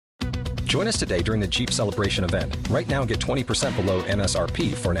Join us today during the Jeep Celebration event. Right now, get 20% below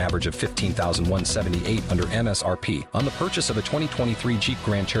MSRP for an average of $15,178 under MSRP on the purchase of a 2023 Jeep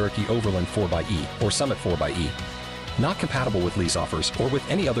Grand Cherokee Overland 4xE or Summit 4xE. Not compatible with lease offers or with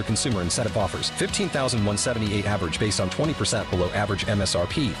any other consumer incentive offers. $15,178 average based on 20% below average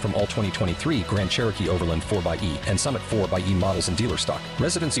MSRP from all 2023 Grand Cherokee Overland 4xE and Summit 4xE models in dealer stock.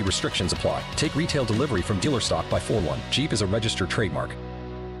 Residency restrictions apply. Take retail delivery from dealer stock by 4/1. Jeep is a registered trademark.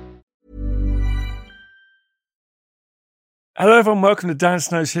 Hello everyone, welcome to Dan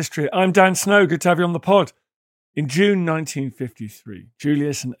Snow's History. I'm Dan Snow, good to have you on the pod. In June 1953,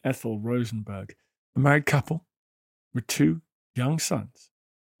 Julius and Ethel Rosenberg, a married couple with two young sons,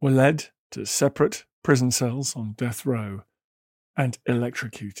 were led to separate prison cells on death row and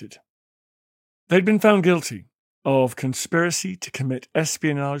electrocuted. They'd been found guilty of conspiracy to commit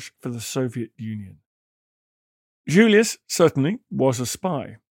espionage for the Soviet Union. Julius certainly was a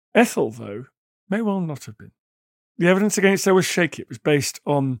spy. Ethel, though, may well not have been. The evidence against her was shaky. It was based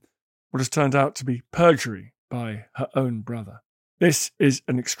on what has turned out to be perjury by her own brother. This is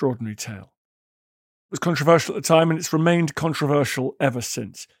an extraordinary tale. It was controversial at the time, and it's remained controversial ever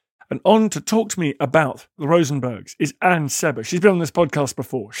since. And on to talk to me about the Rosenbergs is Anne Seber. She's been on this podcast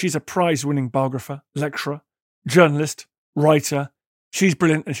before. She's a prize-winning biographer, lecturer, journalist, writer. She's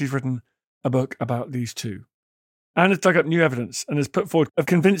brilliant, and she's written a book about these two. Anne has dug up new evidence and has put forward a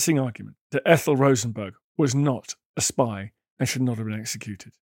convincing argument that Ethel Rosenberg was not a spy and should not have been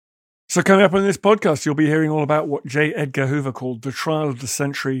executed. So coming up on this podcast, you'll be hearing all about what J. Edgar Hoover called the trial of the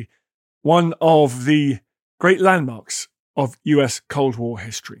century, one of the great landmarks of US Cold War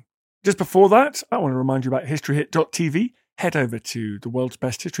history. Just before that, I want to remind you about historyhit.tv. Head over to the world's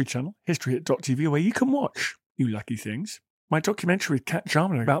best history channel, historyhit.tv, where you can watch, you lucky things, my documentary with Kat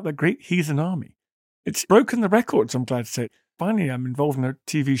Jarman about the Great Heathen Army. It's broken the records, I'm glad to say. Finally, I'm involved in a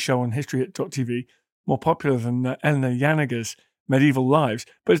TV show on historyhit.tv, more popular than Eleanor Yaniger's Medieval Lives.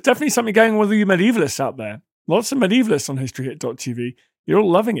 But it's definitely something going on with you medievalists out there. Lots of medievalists on historyhit.tv. You're all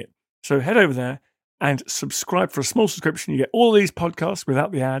loving it. So head over there and subscribe for a small subscription. You get all these podcasts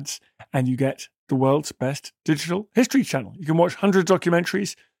without the ads, and you get the world's best digital history channel. You can watch hundreds of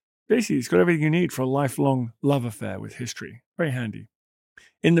documentaries. Basically, it's got everything you need for a lifelong love affair with history. Very handy.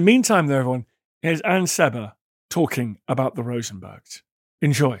 In the meantime, though, everyone, here's Anne Seber talking about the Rosenbergs.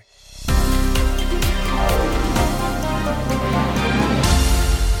 Enjoy.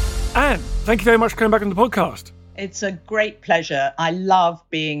 Anne, thank you very much for coming back on the podcast. It's a great pleasure. I love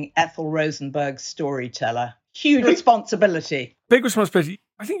being Ethel Rosenberg's storyteller. Huge responsibility. Big responsibility.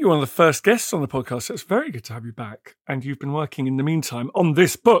 I think you're one of the first guests on the podcast, so it's very good to have you back. And you've been working in the meantime on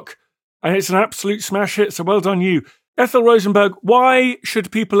this book. And it's an absolute smash hit, so well done you. Ethel Rosenberg, why should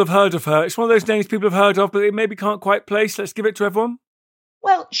people have heard of her? It's one of those names people have heard of, but they maybe can't quite place. Let's give it to everyone.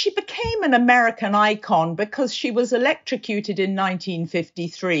 Well, she became an American icon because she was electrocuted in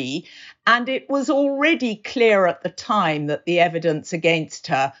 1953, and it was already clear at the time that the evidence against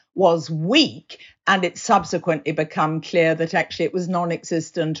her was weak, and it subsequently became clear that actually it was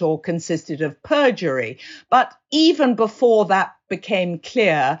non-existent or consisted of perjury. But even before that became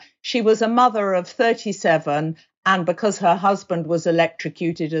clear, she was a mother of 37, and because her husband was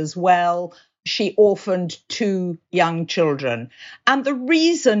electrocuted as well, she orphaned two young children. And the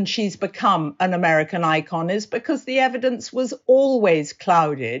reason she's become an American icon is because the evidence was always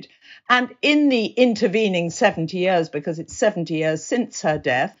clouded. And in the intervening 70 years, because it's 70 years since her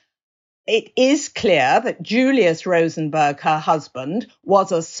death, it is clear that Julius Rosenberg, her husband,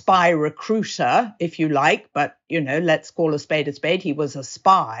 was a spy recruiter, if you like, but, let's call a spade, he was a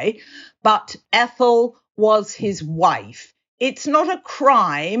spy. But Ethel was his wife. It's not a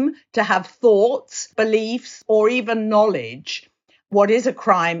crime to have thoughts, beliefs, or even knowledge. What is a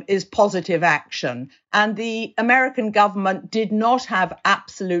crime is positive action. And the American government did not have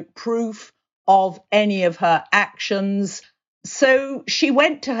absolute proof of any of her actions. So she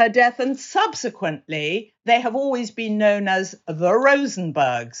went to her death, and subsequently, they have always been known as the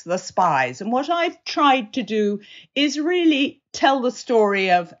Rosenbergs, the spies. And what I've tried to do is really tell the story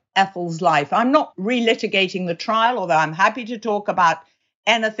of Ethel's life. I'm not relitigating the trial, although I'm happy to talk about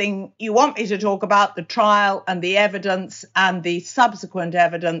anything you want me to talk about, the trial and the evidence and the subsequent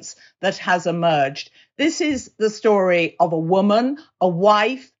evidence that has emerged. This is the story of a woman, a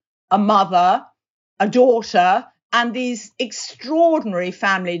wife, a mother, a daughter, and these extraordinary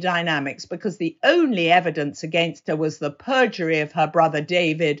family dynamics, because the only evidence against her was the perjury of her brother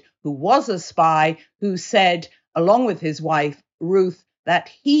David, who was a spy, who said, along with his wife Ruth,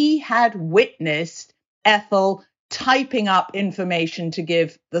 that he had witnessed Ethel typing up information to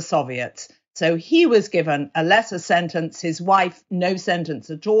give the Soviets. So he was given a lesser sentence, his wife no sentence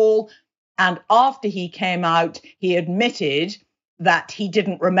at all. And after he came out, he admitted that he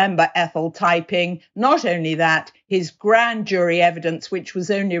didn't remember Ethel typing. Not only that, his grand jury evidence, which was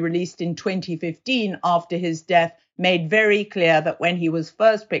only released in 2015 after his death, made very clear that when he was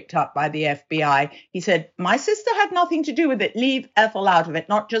first picked up by the FBI, he said, my sister had nothing to do with it. Leave Ethel out of it.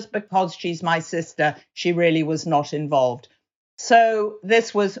 Not just because she's my sister. She really was not involved. So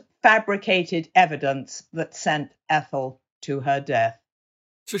this was fabricated evidence that sent Ethel to her death.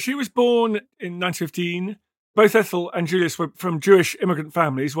 So she was born in 1915. Both Ethel and Julius were from Jewish immigrant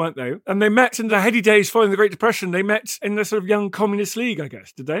families, weren't they? And they met in the heady days following the Great Depression. They met in the sort of Young Communist League, I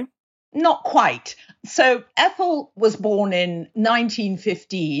guess, did they? Not quite. So Ethel was born in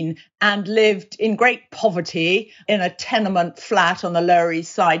 1915 and lived in great poverty in a tenement flat on the Lower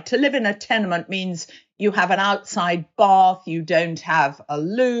East Side. To live in a tenement means you have an outside bath, you don't have a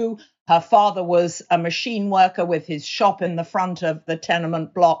loo. Her father was a machine worker with his shop in the front of the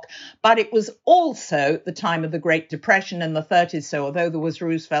tenement block. But it was also the time of the Great Depression in the 30s. So although there was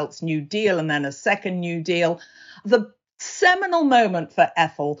Roosevelt's New Deal and then a second New Deal, the seminal moment for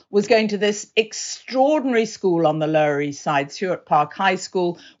Ethel was going to this extraordinary school on the Lower East Side, Stewart Park High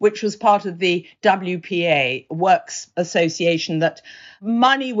School, which was part of the WPA, Works Association, that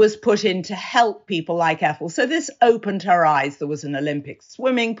money was put in to help people like Ethel. So this opened her eyes. There was an Olympic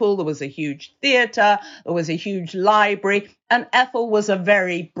swimming pool, there was a huge theatre, there was a huge library, and Ethel was a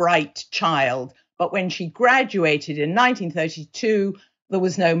very bright child. But when she graduated in 1932, there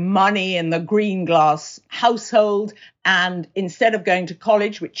was no money in the green glass household. And instead of going to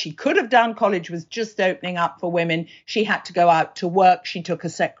college, which she could have done, college was just opening up for women, she had to go out to work. She took a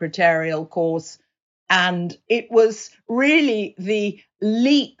secretarial course. And it was really the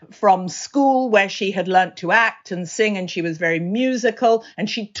leap from school where she had learnt to act and sing, and she was very musical, and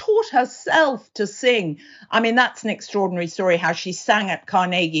she taught herself to sing. I mean, that's an extraordinary story, how she sang at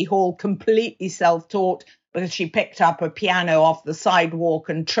Carnegie Hall, completely self-taught, because she picked up a piano off the sidewalk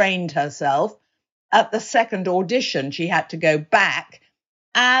and trained herself. At the second audition, she had to go back.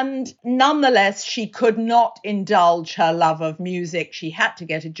 And nonetheless, she could not indulge her love of music. She had to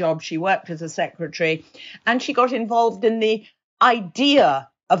get a job. She worked as a secretary, and she got involved in the idea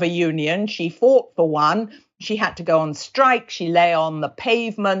of a union. She fought for one. She had to go on strike. She lay on the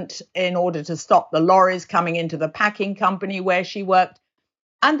pavement in order to stop the lorries coming into the packing company where she worked.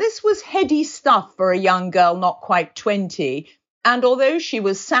 And this was heady stuff for a young girl, not quite 20. And although she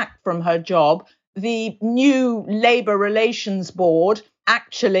was sacked from her job, the new Labour Relations Board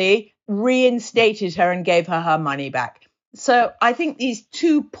actually reinstated her and gave her money back. So I think these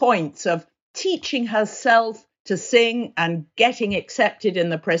 2 points of teaching herself to sing and getting accepted in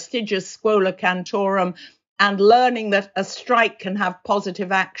the prestigious Schola Cantorum and learning that a strike can have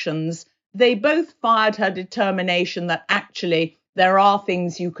positive actions, they both fired her determination that actually there are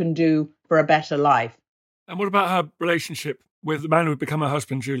things you can do for a better life. And what about her relationship with the man who would become her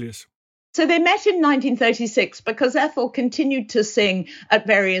husband, Julius? So they met in 1936 because Ethel continued to sing at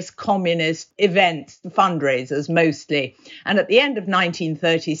various communist events, fundraisers mostly. And at the end of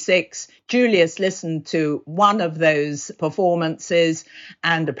 1936, Julius listened to one of those performances,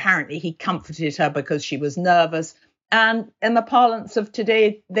 and apparently he comforted her because she was nervous. And in the parlance of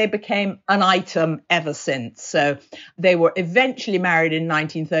today, they became an item ever since. So they were eventually married in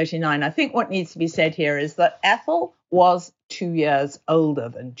 1939. I think what needs to be said here is that Ethel was 2 years older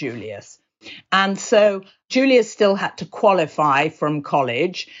than Julius. And so Julius still had to qualify from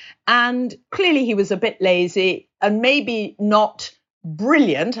college. And clearly he was a bit lazy and maybe not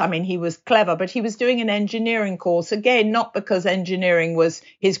brilliant. I mean, he was clever, but he was doing an engineering course. Again, not because engineering was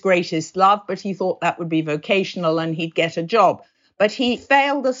his greatest love, but he thought that would be vocational and he'd get a job. But he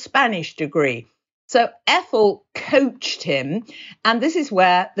failed a Spanish degree. So Ethel coached him. And this is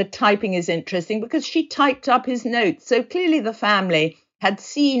where the typing is interesting because she typed up his notes. So clearly the family had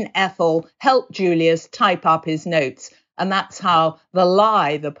seen Ethel help Julius type up his notes. And that's how the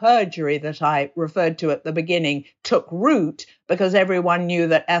lie, the perjury that I referred to at the beginning, took root, because everyone knew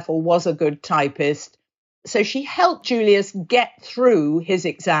that Ethel was a good typist. So she helped Julius get through his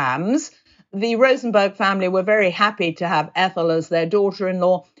exams. The Rosenberg family were very happy to have Ethel as their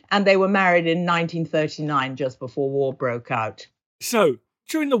daughter-in-law, and they were married in 1939, just before war broke out. So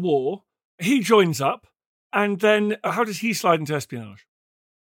during the war, he joins up, and then how does he slide into espionage?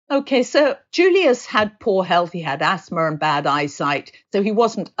 Okay, so Julius had poor health. He had asthma and bad eyesight, so he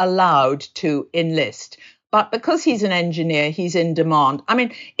wasn't allowed to enlist. But because he's an engineer, he's in demand. I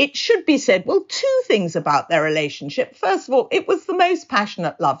mean, it should be said, well, 2 things about their relationship. First of all, it was the most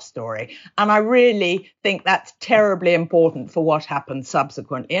passionate love story. And I really think that's terribly important for what happened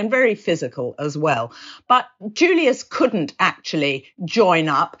subsequently, and very physical as well. But Julius couldn't actually join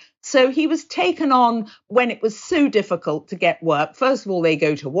up So he was taken on when it was so difficult to get work. First of all, they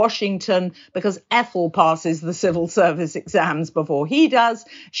go to Washington because Ethel passes the civil service exams before he does.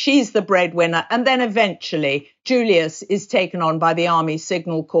 She's the breadwinner. And then eventually Julius is taken on by the Army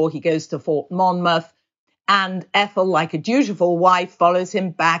Signal Corps. He goes to Fort Monmouth. And Ethel, like a dutiful wife, follows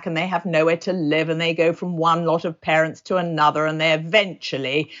him back, and they have nowhere to live, and they go from one lot of parents to another, and they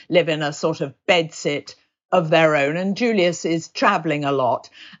eventually live in a sort of bedsit of their own. And Julius is traveling a lot.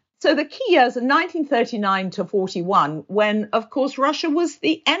 So the key years are 1939 to 41, when, of course, Russia was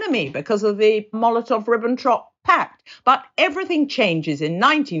the enemy because of the Molotov-Ribbentrop Pact. But everything changes in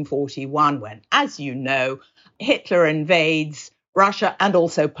 1941 when, as you know, Hitler invades Russia and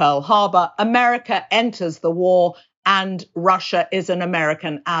also Pearl Harbor. America enters the war and Russia is an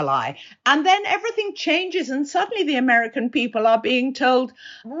American ally. And then everything changes and suddenly the American people are being told,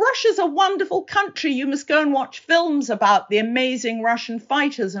 Russia's a wonderful country. You must go and watch films about the amazing Russian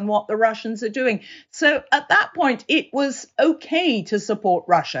fighters and what the Russians are doing. So at that point, it was okay to support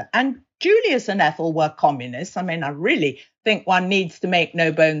Russia. And Julius and Ethel were communists. I mean, I really think one needs to make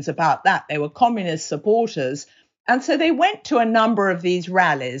no bones about that. They were communist supporters. And so they went to a number of these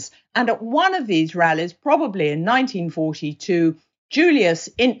rallies. And at one of these rallies, probably in 1942, Julius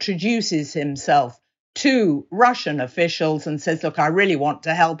introduces himself to Russian officials and says, look, I really want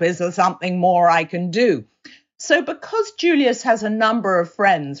to help. Is there something more I can do? So because Julius has a number of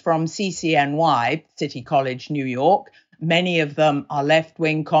friends from CCNY, City College, New York, many of them are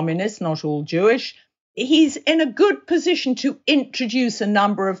left-wing communists, not all Jewish, he's in a good position to introduce a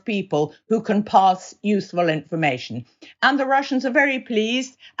number of people who can pass useful information. And the Russians are very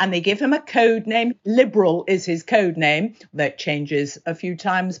pleased, and they give him a code name. Liberal is his code name. That changes a few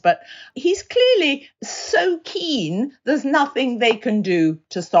times, but he's clearly so keen, there's nothing they can do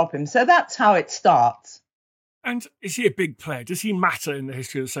to stop him. So that's how it starts. And is he a big player? Does he matter in the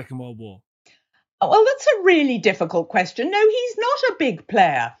history of the Second World War? Well, that's a really difficult question. No, he's not a big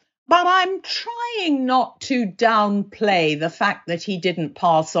player. But I'm trying not to downplay the fact that he didn't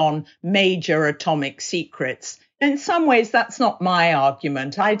pass on major atomic secrets. In some ways, that's not my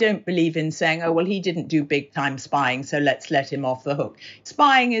argument. I don't believe in saying, oh, well, he didn't do big time spying, so let's let him off the hook.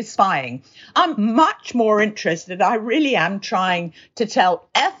 Spying is spying. I'm much more interested. I really am trying to tell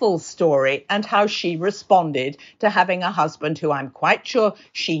Ethel's story and how she responded to having a husband who I'm quite sure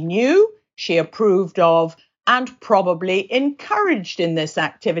she knew, she approved of, and probably encouraged in this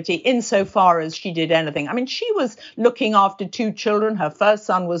activity insofar as she did anything. I mean, she was looking after two children. Her first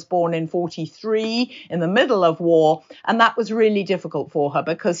son was born in 1943 in the middle of war. And that was really difficult for her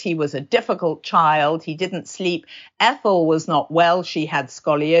because he was a difficult child. He didn't sleep. Ethel was not well. She had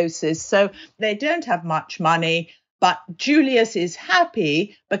scoliosis. So they don't have much money. But Julius is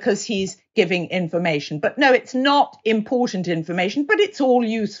happy because he's giving information. But no, it's not important information, but it's all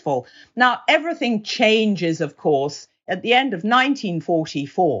useful. Now, everything changes, of course, at the end of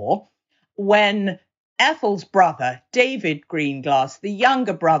 1944, when Ethel's brother, David Greenglass, the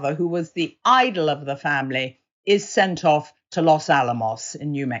younger brother who was the idol of the family, is sent off to Los Alamos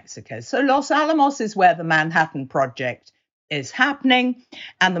in New Mexico. So Los Alamos is where the Manhattan Project is happening,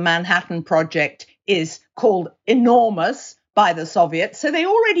 and the Manhattan Project is called enormous by the Soviets. So they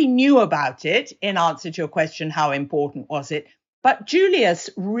already knew about it. In answer to your question, how important was it? But Julius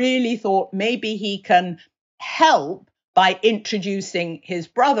really thought maybe he can help by introducing his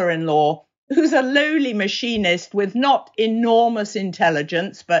brother-in-law, who's a lowly machinist with not enormous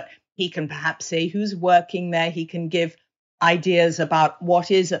intelligence, but he can perhaps say who's working there. He can give ideas about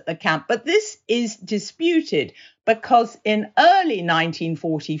what is at the camp. But this is disputed because in early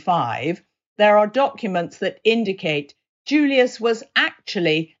 1945, there are documents that indicate Julius was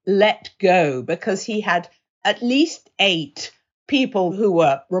actually let go because he had at least 8 people who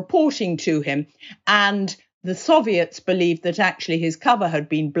were reporting to him. And the Soviets believed that actually his cover had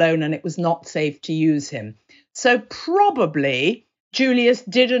been blown and it was not safe to use him. So probably Julius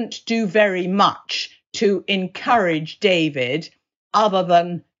didn't do very much to encourage David other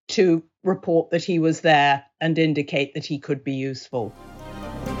than to report that he was there and indicate that he could be useful.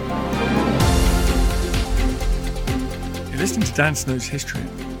 You're listening to Dan Snow's History.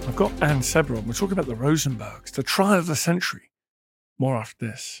 I've got Anne Seber on. We're talking about the Rosenbergs, the trial of the century. More after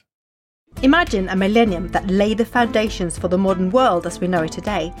this. Imagine a millennium that laid the foundations for the modern world as we know it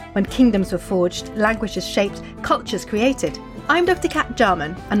today, when kingdoms were forged, languages shaped, cultures created. I'm Dr. Kat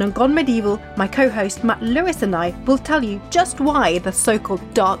Jarman, and on Gone Medieval, my co-host Matt Lewis and I will tell you just why the so-called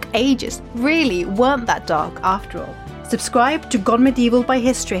Dark Ages really weren't that dark after all. Subscribe to Gone Medieval by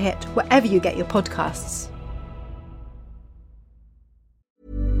History Hit wherever you get your podcasts.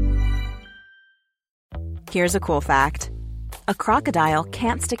 Here's a cool fact. a crocodile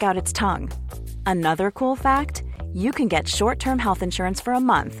can't stick out its tongue. Another cool fact, you can get short-term health insurance for a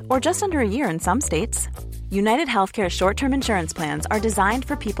month or just under a year in some states. United Healthcare short-term insurance plans are designed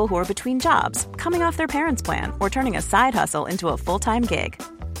for people who are between jobs, coming off their parents' plan, or turning a side hustle into a full-time gig.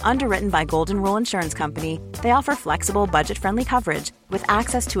 Underwritten by Golden Rule Insurance Company, they offer flexible, budget-friendly coverage with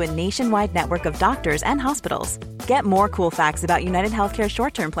access to a nationwide network of doctors and hospitals. Get more cool facts about United Healthcare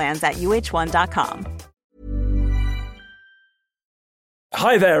short-term plans at uh1.com.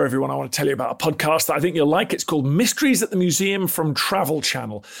 Hi there, everyone. I want to tell you about a podcast that I think you'll like. It's called Mysteries at the Museum from Travel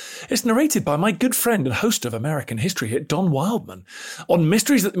Channel. It's narrated by my good friend and host of American History Hit, Don Wildman. On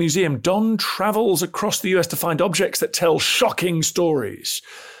Mysteries at the Museum, Don travels across the US to find objects that tell shocking stories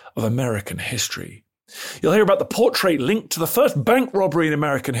of American history. You'll hear about the portrait linked to the first bank robbery in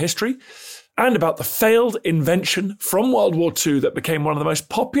American history, and about the failed invention from World War II that became one of the most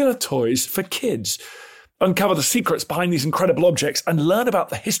popular toys for kids. Uncover the secrets behind these incredible objects and learn about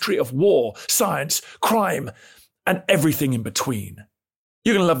the history of war, science, crime, and everything in between.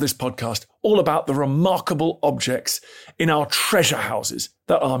 You're going to love this podcast, all about the remarkable objects in our treasure houses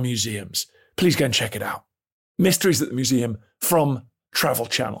that are museums. Please go and check it out. Mysteries at the Museum from Travel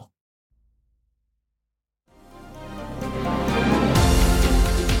Channel.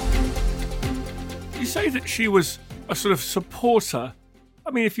 You say that she was a sort of supporter. I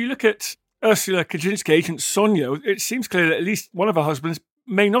mean, if you look at Ursula Kaczynski, Agent Sonia, it seems clear that at least one of her husbands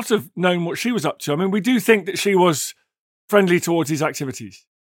may not have known what she was up to. I mean, we do think that she was friendly towards these activities.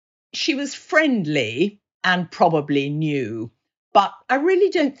 She was friendly and probably knew, but I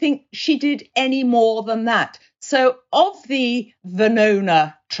really don't think she did any more than that. So of the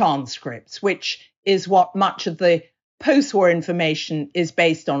Venona transcripts, which is what much of the post-war information is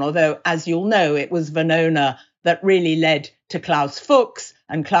based on, although, as you'll know, it was Venona that really led to Klaus Fuchs,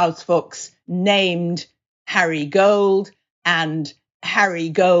 and Klaus Fuchs named Harry Gold, and Harry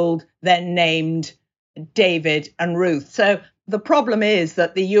Gold then named David and Ruth. So the problem is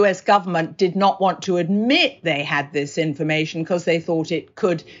that the US government did not want to admit they had this information because they thought it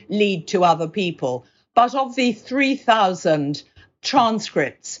could lead to other people. But of the 3,000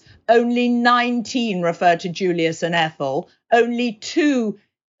 transcripts, only 19 refer to Julius and Ethel, only 2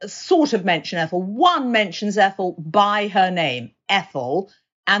 sort of mention Ethel. One mentions Ethel by her name, Ethel,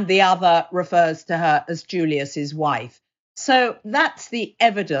 and the other refers to her as Julius's wife. So that's the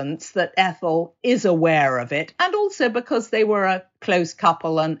evidence that Ethel is aware of it, and also because they were a close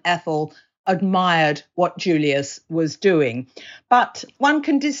couple and Ethel admired what Julius was doing. But one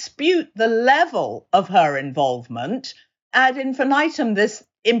can dispute the level of her involvement. Ad infinitum, this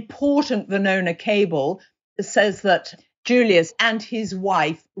important Venona cable says that Julius and his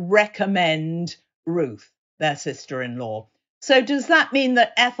wife recommend Ruth, their sister-in-law. So does that mean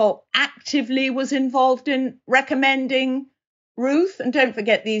that Ethel actively was involved in recommending Ruth? And don't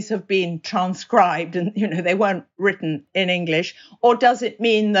forget, these have been transcribed and, they weren't written in English. Or does it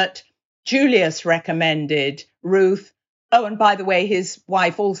mean that Julius recommended Ruth? Oh, and by the way, his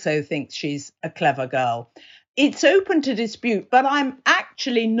wife also thinks she's a clever girl. It's open to dispute, but I'm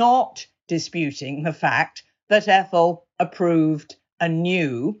actually not disputing the fact that Ethel approved and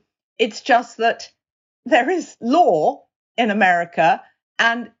knew. It's just that there is law in America,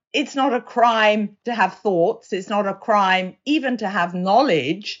 and it's not a crime to have thoughts. It's not a crime even to have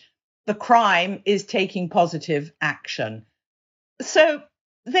knowledge. The crime is taking positive action. So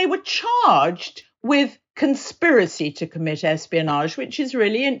they were charged with conspiracy to commit espionage, which is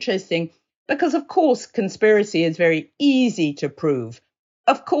really interesting because, of course, conspiracy is very easy to prove.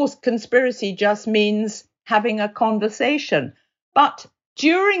 Of course, conspiracy just means having a conversation. But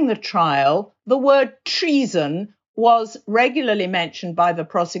during the trial, the word treason was regularly mentioned by the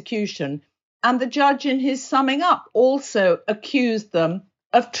prosecution, and the judge in his summing up also accused them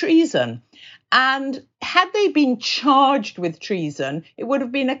of treason. And had they been charged with treason, it would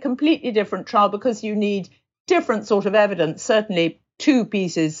have been a completely different trial because you need different sort of evidence, certainly 2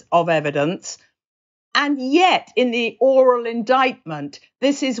 pieces of evidence. And yet, in the oral indictment,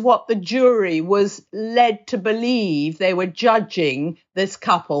 this is what the jury was led to believe they were judging this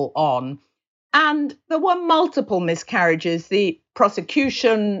couple on. And there were multiple miscarriages. The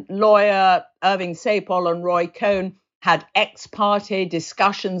prosecution lawyer, Irving Sapol and Roy Cohn, had ex parte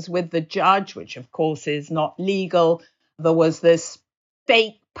discussions with the judge, which of course is not legal. There was this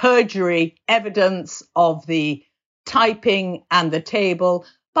fake perjury evidence of the typing and the table.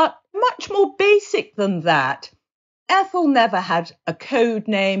 But much more basic than that, Ethel never had a code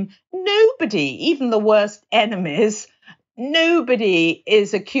name. Nobody, even the worst enemies, nobody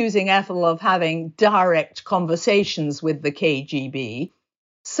is accusing Ethel of having direct conversations with the KGB.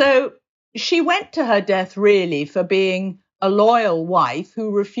 So she went to her death really for being a loyal wife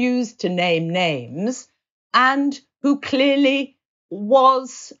who refused to name names and who clearly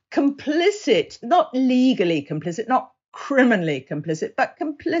was complicit, not legally complicit, not criminally complicit, but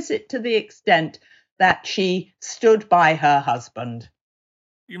complicit to the extent that she stood by her husband.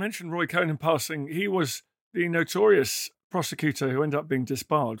 You mentioned Roy Cohn in passing. He was the notorious prosecutor who ended up being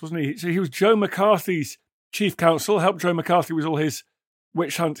disbarred, wasn't he? So he was Joe McCarthy's chief counsel, helped Joe McCarthy with all his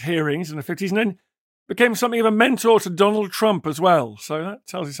witch hunt hearings in the 50s, and then became something of a mentor to Donald Trump as well. So that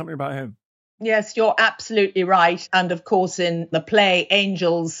tells you something about him. Yes, you're absolutely right. And of course, in the play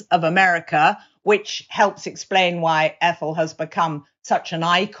Angels of America, which helps explain why Ethel has become such an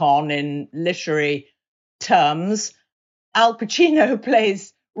icon in literary terms, Al Pacino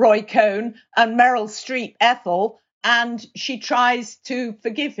plays Roy Cohn and Meryl Streep Ethel, and she tries to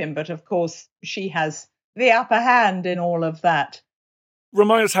forgive him. But of course, she has the upper hand in all of that.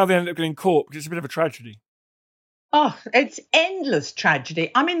 Remind us how they ended up getting caught, because it's a bit of a tragedy. Oh, it's endless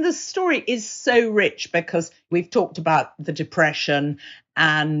tragedy. I mean, the story is so rich because we've talked about the Depression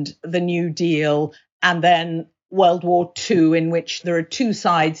and the New Deal and then World War II, in which there are two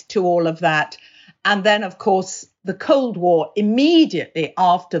sides to all of that. And then, of course, the Cold War immediately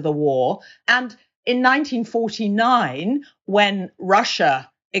after the war. And in 1949, when Russia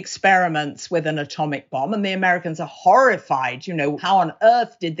experiments with an atomic bomb and the Americans are horrified, how on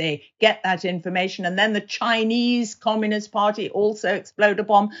earth did they get that information? And then the Chinese Communist Party also explode a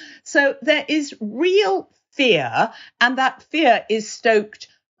bomb. So there is real fear, and that fear is stoked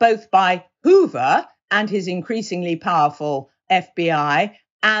both by Hoover and his increasingly powerful FBI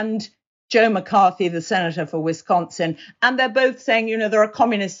and Joe McCarthy, the senator for Wisconsin. And they're both saying, there are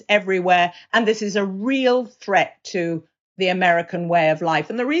communists everywhere, and this is a real threat to the American way of life.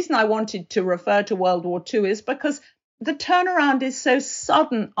 And the reason I wanted to refer to World War II is because the turnaround is so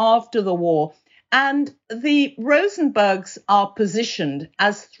sudden after the war. And the Rosenbergs are positioned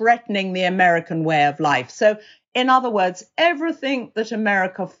as threatening the American way of life. So, in other words, everything that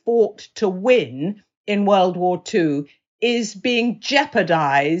America fought to win in World War II is being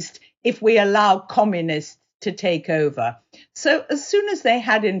jeopardized if we allow communists to take over. So as soon as they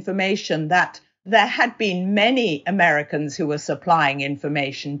had information that there had been many Americans who were supplying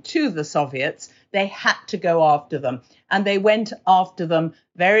information to the Soviets, they had to go after them. And they went after them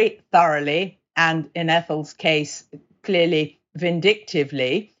very thoroughly, and in Ethel's case, clearly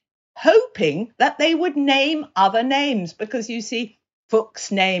vindictively, hoping that they would name other names. Because you see,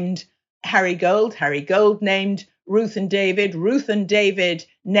 Fuchs named Harry Gold named Ruth and David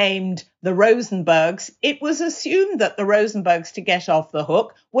named the Rosenbergs. It was assumed that the Rosenbergs, to get off the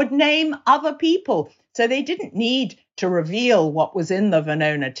hook, would name other people. So they didn't need to reveal what was in the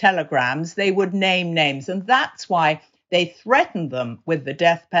Venona telegrams. They would name names. And that's why they threatened them with the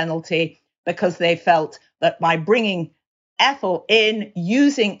death penalty, because they felt that by bringing Ethel in,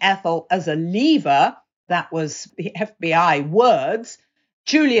 using Ethel as a lever, that was the FBI words,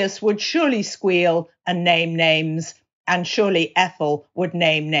 Julius would surely squeal and name names, and surely Ethel would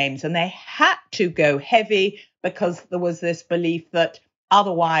name names. And they had to go heavy because there was this belief that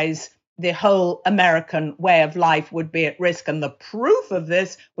otherwise the whole American way of life would be at risk. And the proof of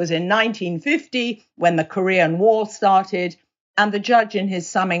this was in 1950, when the Korean War started, and the judge in his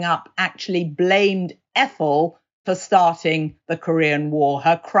summing up actually blamed Ethel for starting the Korean War.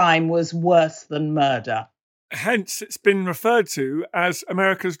 Her crime was worse than murder. Hence, it's been referred to as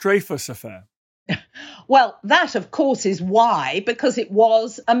America's Dreyfus Affair. Well, that, of course, is why, because it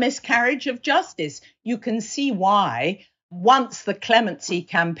was a miscarriage of justice. You can see why, once the clemency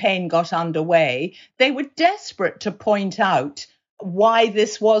campaign got underway, they were desperate to point out why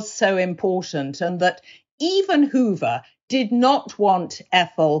this was so important, and that even Hoover did not want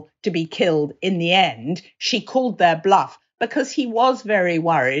Ethel to be killed in the end. She called their bluff because he was very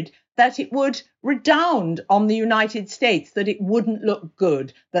worried that it would redound on the United States, that it wouldn't look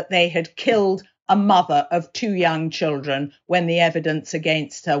good that they had killed a mother of two young children when the evidence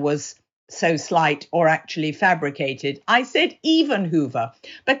against her was so slight or actually fabricated. I said even Hoover,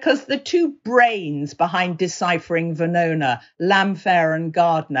 because the two brains behind deciphering Venona, Lamfair and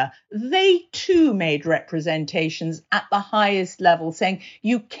Gardner, they too made representations at the highest level saying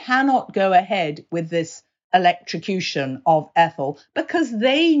you cannot go ahead with this electrocution of Ethel, because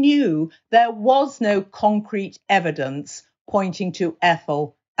they knew there was no concrete evidence pointing to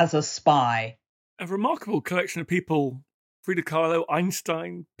Ethel as a spy. A remarkable collection of people, Frida Kahlo,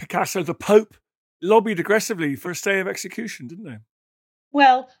 Einstein, Picasso, the Pope, lobbied aggressively for a stay of execution, didn't they?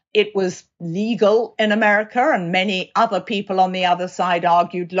 Well, it was legal in America, and many other people on the other side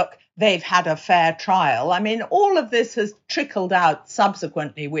argued, look, they've had a fair trial. I mean, all of this has trickled out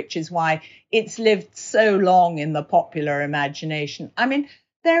subsequently, which is why it's lived so long in the popular imagination. I mean,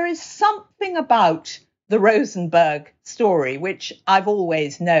 there is something about the Rosenberg story, which I've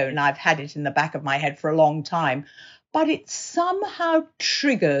always known. I've had it in the back of my head for a long time, but it somehow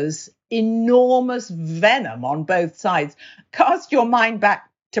triggers enormous venom on both sides. Cast your mind back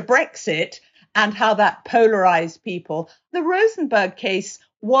to Brexit and how that polarized people. The Rosenberg case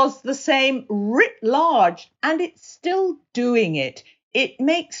was the same writ large, and it's still doing it. It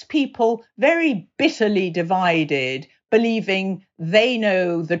makes people very bitterly divided, believing they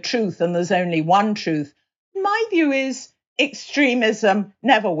know the truth and there's only one truth. My view is extremism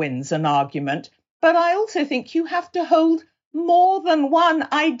never wins an argument, but I also think you have to hold more than one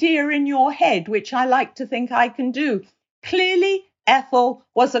idea in your head, which I like to think I can do. Clearly, Ethel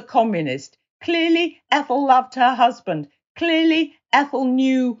was a communist. Clearly, Ethel loved her husband. Clearly, Ethel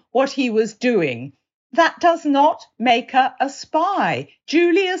knew what he was doing. That does not make her a spy.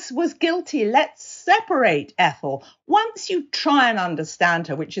 Julius was guilty. Let's separate Ethel. Once you try and understand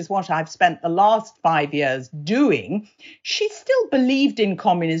her, which is what I've spent the last 5 years doing, she still believed in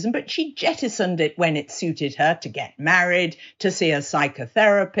communism, but she jettisoned it when it suited her to get married, to see a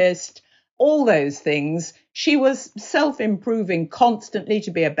psychotherapist, all those things. She was self-improving constantly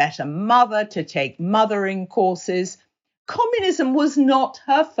to be a better mother, to take mothering courses. Communism was not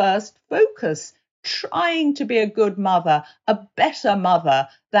her first focus. Trying to be a good mother, a better mother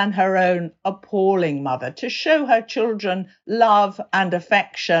than her own appalling mother, to show her children love and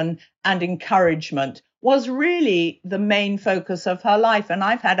affection and encouragement was really the main focus of her life. And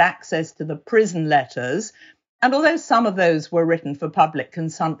I've had access to the prison letters. And although some of those were written for public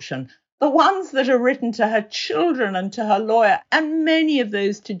consumption, the ones that are written to her children and to her lawyer, and many of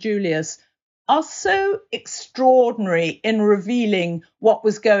those to Julius, are so extraordinary in revealing what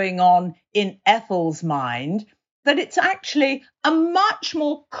was going on in Ethel's mind that it's actually a much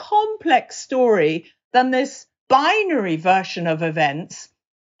more complex story than this binary version of events.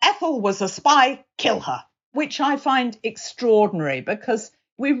 Ethel was a spy, kill her, which I find extraordinary because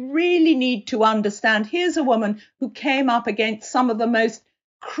we really need to understand here's a woman who came up against some of the most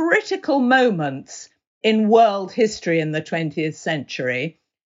critical moments in world history in the 20th century.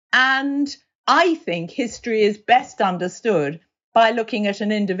 And I think history is best understood by looking at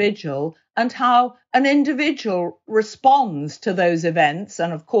an individual and how an individual responds to those events,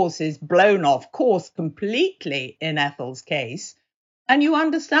 and of course is blown off course completely in Ethel's case. And you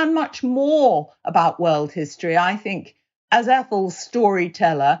understand much more about world history. I think as Ethel's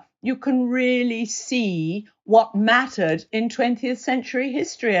storyteller, you can really see what mattered in 20th century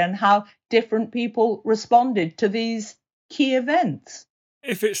history and how different people responded to these key events.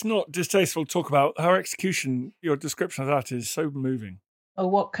 If it's not distasteful to talk about her execution, your description of that is so moving. Oh,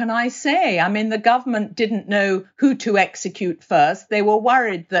 what can I say? I mean, the government didn't know who to execute first. They were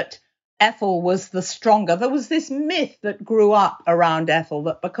worried that Ethel was the stronger. There was this myth that grew up around Ethel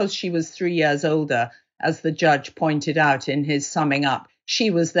that because she was 3 years older, as the judge pointed out in his summing up, she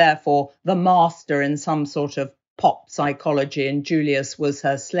was therefore the master in some sort of pop psychology and Julius was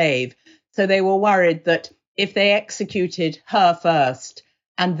her slave. So they were worried that if they executed her first,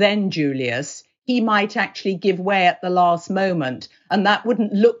 and then Julius, he might actually give way at the last moment. And that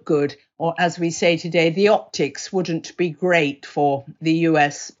wouldn't look good. Or as we say today, the optics wouldn't be great for the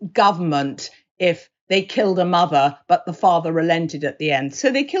US government if they killed a mother, but the father relented at the end.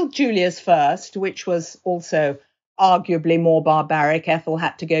 So they killed Julius first, which was also arguably more barbaric. Ethel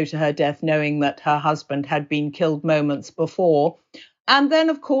had to go to her death knowing that her husband had been killed moments before. And then,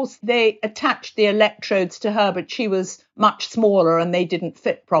 of course, they attached the electrodes to her, but she was much smaller and they didn't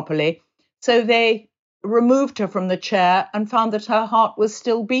fit properly. So they removed her from the chair and found that her heart was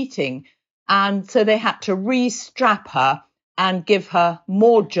still beating. And so they had to re-strap her and give her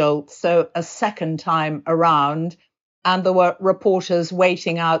more jolts, so a second time around. And there were reporters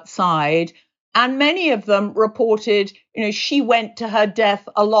waiting outside. And many of them reported, she went to her death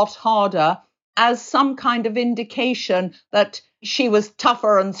a lot harder as some kind of indication that she was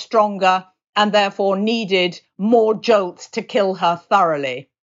tougher and stronger and therefore needed more jolts to kill her thoroughly.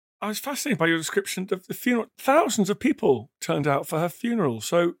 I was fascinated by your description of the funeral. Thousands of people turned out for her funeral.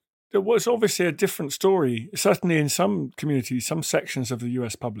 So there was obviously a different story, certainly in some communities, some sections of the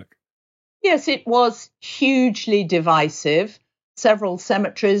US public. Yes, it was hugely divisive. Several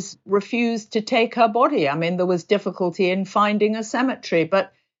cemeteries refused to take her body. I mean, there was difficulty in finding a cemetery,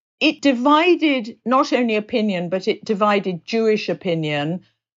 but it divided not only opinion, but it divided Jewish opinion.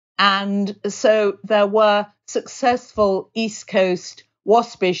 And so there were successful East Coast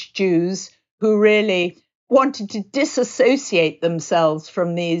waspish Jews who really wanted to disassociate themselves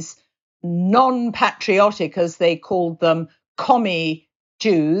from these non-patriotic, as they called them, commie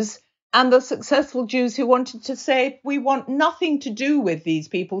Jews, and the successful Jews who wanted to say, we want nothing to do with these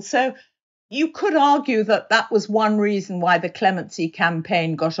people. So you could argue that that was one reason why the clemency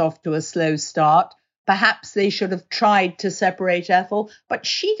campaign got off to a slow start. Perhaps they should have tried to separate Ethel, but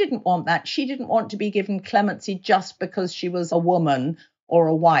she didn't want that. She didn't want to be given clemency just because she was a woman or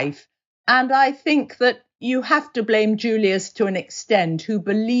a wife. And I think that you have to blame Julius to an extent, who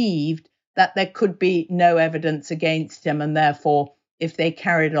believed that there could be no evidence against him, and therefore, if they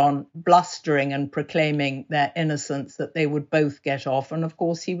carried on blustering and proclaiming their innocence, that they would both get off. And of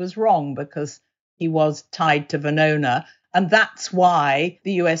course, he was wrong, because he was tied to Venona. And that's why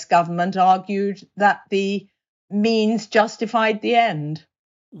the US government argued that the means justified the end.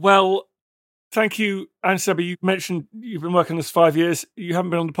 Well, thank you, Anne Sebby. You mentioned you've been working this 5 years. You haven't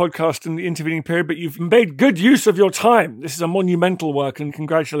been on the podcast in the intervening period, but you've made good use of your time. This is a monumental work, and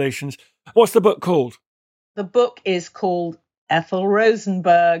congratulations. What's the book called? The book is called Ethel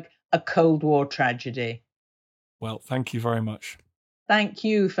Rosenberg, A Cold War Tragedy. Well, thank you very much. Thank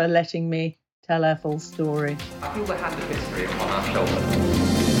you for letting me tell Ethel's story. I feel the hand of history upon our shoulders.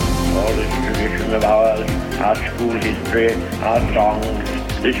 All this tradition of ours, our school history, our songs,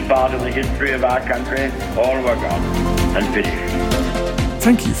 this part of the history of our country, all were gone and finished.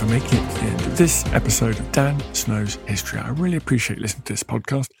 Thank you for making it to the end of this episode of Dan Snow's History. I really appreciate listening to this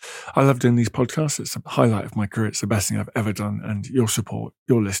podcast. I love doing these podcasts. It's a highlight of my career. It's the best thing I've ever done. And your support,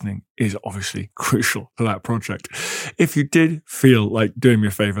 your listening is obviously crucial to that project. If you did feel like doing me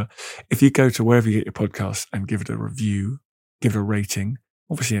a favour, if you go to wherever you get your podcasts and give it a review, give it a rating,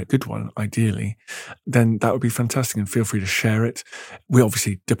 obviously a good one, ideally, then that would be fantastic, and feel free to share it. We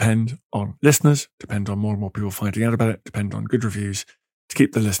obviously depend on listeners, depend on more and more people finding out about it, depend on good reviews to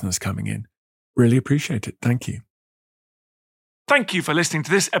keep the listeners coming in. Really appreciate it. Thank you. Thank you for listening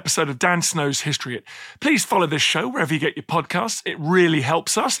to this episode of Dan Snow's History It. Please follow this show wherever you get your podcasts. It really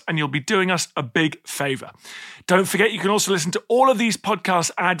helps us, and you'll be doing us a big favour. Don't forget, you can also listen to all of these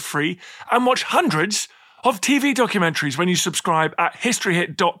podcasts ad-free and watch hundreds of TV documentaries when you subscribe at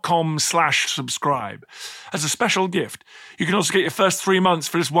historyhit.com/subscribe. As a special gift, you can also get your first 3 months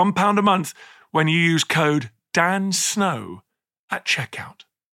for just £1 a month when you use code DANSNOW at checkout.